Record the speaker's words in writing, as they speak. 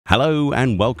Hello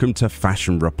and welcome to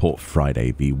Fashion Report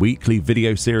Friday, the weekly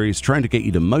video series trying to get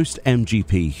you the most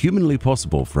MGP humanly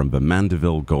possible from the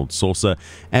Mandeville Gold Saucer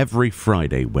every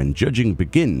Friday when judging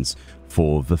begins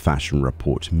for the Fashion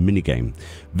Report minigame.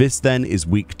 This then is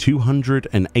week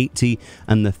 280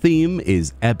 and the theme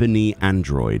is Ebony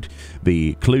Android.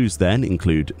 The clues then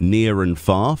include near and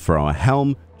far for our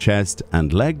helm, chest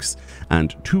and legs,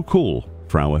 and too cool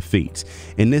for our feet.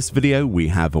 In this video we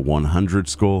have a 100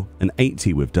 score, an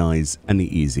 80 with dies, and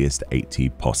the easiest 80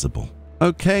 possible.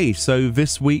 Okay, so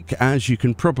this week, as you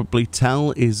can probably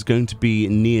tell, is going to be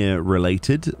near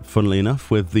related, funnily enough,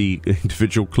 with the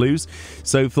individual clues.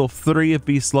 So for 3 of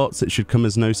these slots, it should come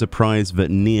as no surprise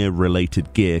that near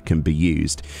related gear can be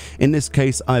used. In this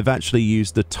case, I've actually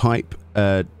used the Type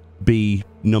B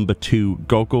number 2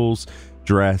 goggles,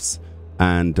 dress,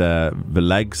 and the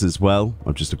legs as well.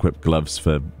 I've just equipped gloves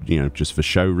for, just for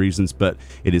show reasons, but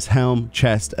it is helm,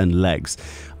 chest, and legs.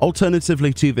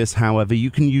 Alternatively to this, however,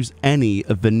 you can use any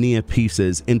of the near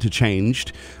pieces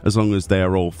interchanged, as long as they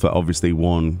are all for obviously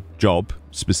one job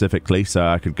specifically. So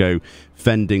I could go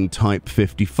fending type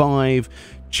 55,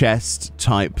 chest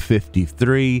type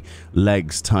 53,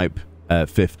 legs type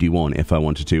 51 if I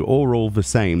wanted to, or all the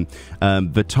same.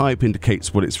 The type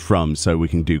indicates what it's from, so we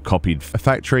can do copied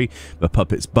factory, the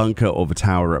puppet's bunker, or the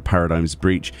tower at Paradigm's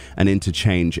Breach, and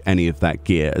interchange any of that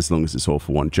gear as long as it's all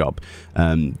for one job.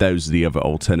 Those are the other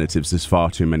alternatives. There's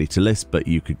far too many to list, but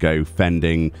you could go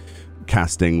fending,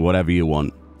 casting, whatever you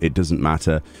want. It doesn't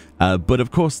matter. But of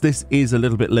course, this is a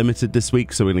little bit limited this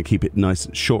week, so we're going to keep it nice,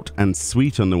 short and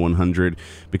sweet on the 100,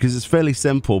 because it's fairly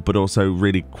simple, but also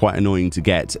really quite annoying to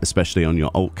get, especially on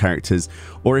your alt characters,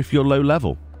 or if you're low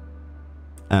level.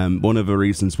 One of the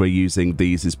reasons we're using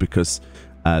these is because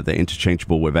they're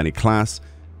interchangeable with any class.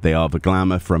 They are the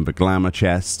glamour from the glamour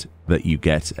chest that you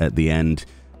get at the end.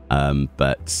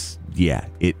 But yeah,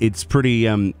 it's pretty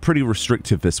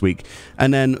restrictive this week.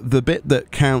 And then the bit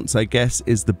that counts, I guess,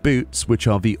 is the boots, which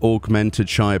are the augmented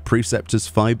Shire Preceptor's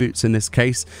thigh boots in this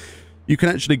case. You can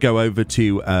actually go over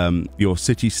to your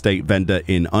city-state vendor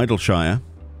in Idleshire,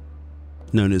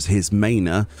 known as his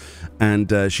Maina,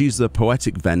 and she's the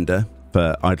poetic vendor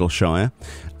for Idleshire,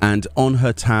 and on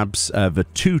her tabs, the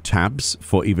 2 tabs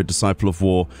for either Disciple of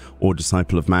War or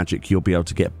Disciple of Magic, you'll be able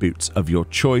to get boots of your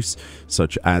choice,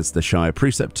 such as the Shire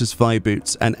Preceptor's thigh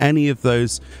boots, and any of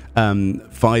those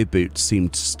thigh boots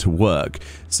seems to work.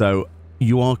 So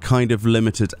you are kind of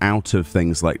limited out of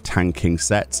things like tanking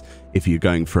sets if you're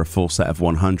going for a full set of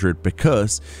 100,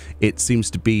 because it seems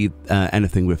to be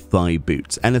anything with thigh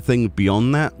boots. Anything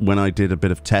beyond that, when I did a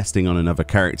bit of testing on another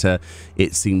character,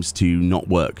 it seems to not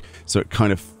work. So it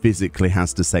kind of physically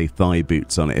has to say thigh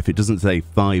boots on it. If it doesn't say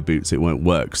thigh boots, it won't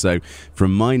work. So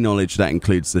from my knowledge, that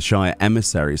includes the Shire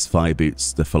Emissary's thigh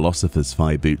boots, the Philosopher's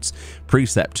thigh boots,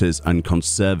 Preceptors and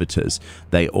Conservators.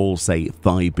 They all say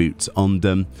thigh boots on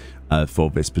them for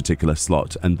this particular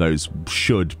slot, and those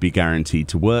should be guaranteed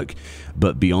to work.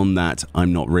 But beyond that,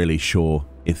 I'm not really sure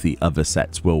if the other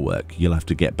sets will work. You'll have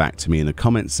to get back to me in the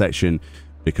comments section,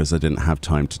 because I didn't have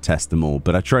time to test them all.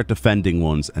 But I tried defending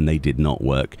ones and they did not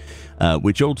work,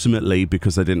 which ultimately,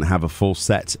 because I didn't have a full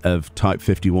set of type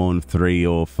 51, 3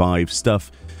 or 5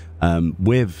 stuff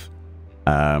with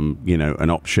an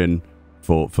option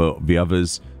for the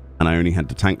others, and I only had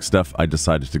the tank stuff, I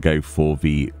decided to go for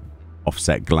the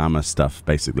offset glamour stuff,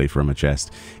 basically, from a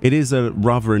chest. It is a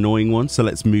rather annoying one, so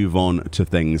let's move on to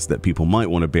things that people might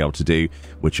want to be able to do,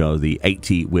 which are the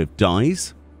 80 with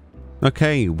dies.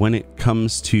 Okay, when it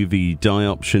comes to the die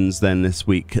options then this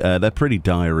week, they're pretty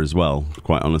dire as well,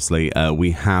 quite honestly.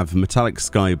 We have metallic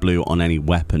sky blue on any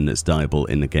weapon that's dieable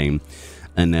in the game.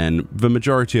 And then the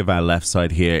majority of our left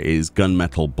side here is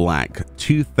gunmetal black.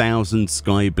 2,000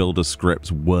 Sky Builder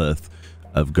scripts worth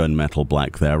of gunmetal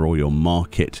black there, or your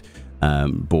market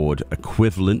board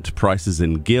equivalent prices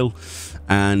in Gil.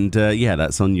 And yeah,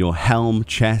 that's on your helm,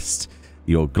 chest,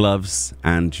 your gloves,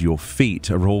 and your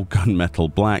feet are all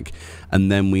gunmetal black.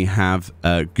 And then we have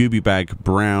Gooby Bag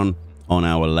brown on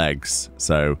our legs.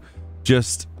 So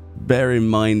just bear in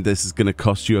mind, this is going to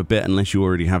cost you a bit unless you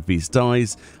already have these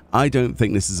dies. I don't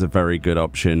think this is a very good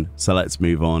option, so let's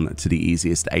move on to the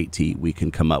easiest 80 we can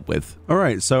come up with.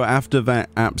 Alright, so after that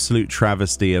absolute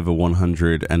travesty of a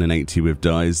 100 and an 80 with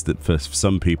dies, that for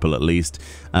some people at least,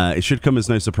 it should come as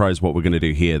no surprise what we're going to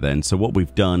do here then. So what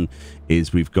we've done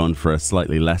is we've gone for a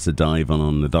slightly lesser dive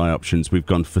on the die options. We've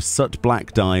gone for Soot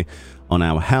Black die on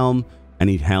our helm,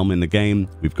 any helm in the game.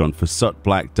 We've gone for Soot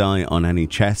Black die on any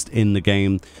chest in the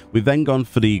game. We've then gone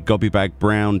for the Gobby Bag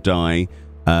brown die,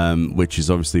 which is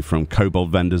obviously from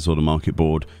Kobold vendors or the market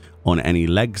board, on any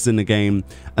legs in the game.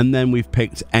 And then we've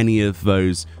picked any of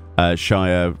those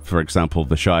Shire, for example,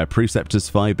 the Shire Preceptor's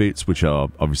Thigh Boots, which are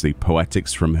obviously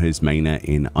poetics from his mana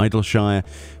in Idleshire,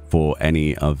 for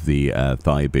any of the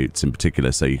thigh boots in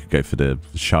particular. So you could go for the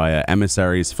Shire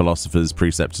Emissaries, Philosophers,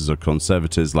 Preceptors, or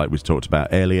Conservators, like we talked about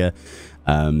earlier.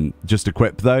 Just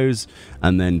equip those,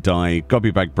 and then dye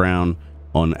Gobbybag Brown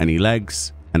on any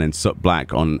legs, and then Soot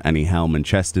Black on any helm and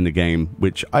chest in the game,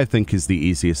 which I think is the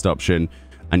easiest option.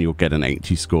 And you'll get an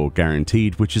 80 score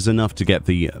guaranteed, which is enough to get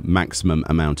the maximum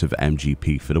amount of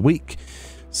MGP for the week.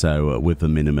 So with the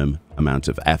minimum amount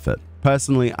of effort.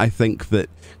 Personally, I think that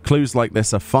clues like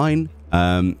this are fine.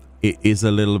 It is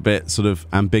a little bit sort of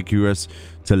ambiguous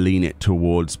to lean it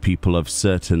towards people of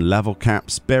certain level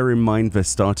caps. Bear in mind, they're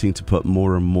starting to put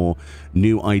more and more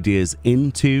new ideas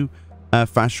into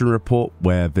Fashion Report,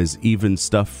 where there's even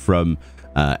stuff from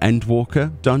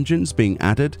Endwalker dungeons being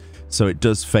added. So it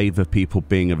does favor people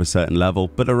being of a certain level,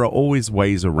 but there are always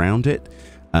ways around it.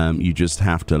 You just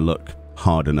have to look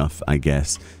hard enough, I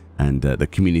guess. And the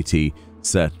community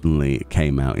certainly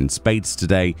came out in spades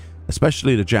today,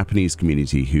 especially the Japanese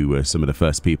community, who were some of the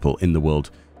first people in the world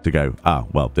to go, ah,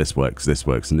 well, this works,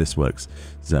 and this works.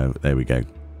 So there we go.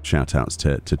 Shout outs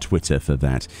to Twitter for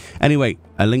that. Anyway,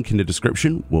 a link in the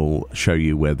description will show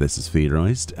you where this is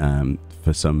theorized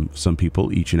for some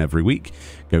people each and every week.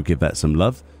 Go give that some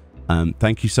love.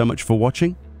 Thank you so much for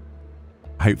watching.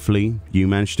 Hopefully you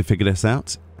managed to figure this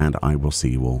out, and I will see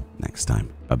you all next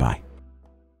time. Bye-bye.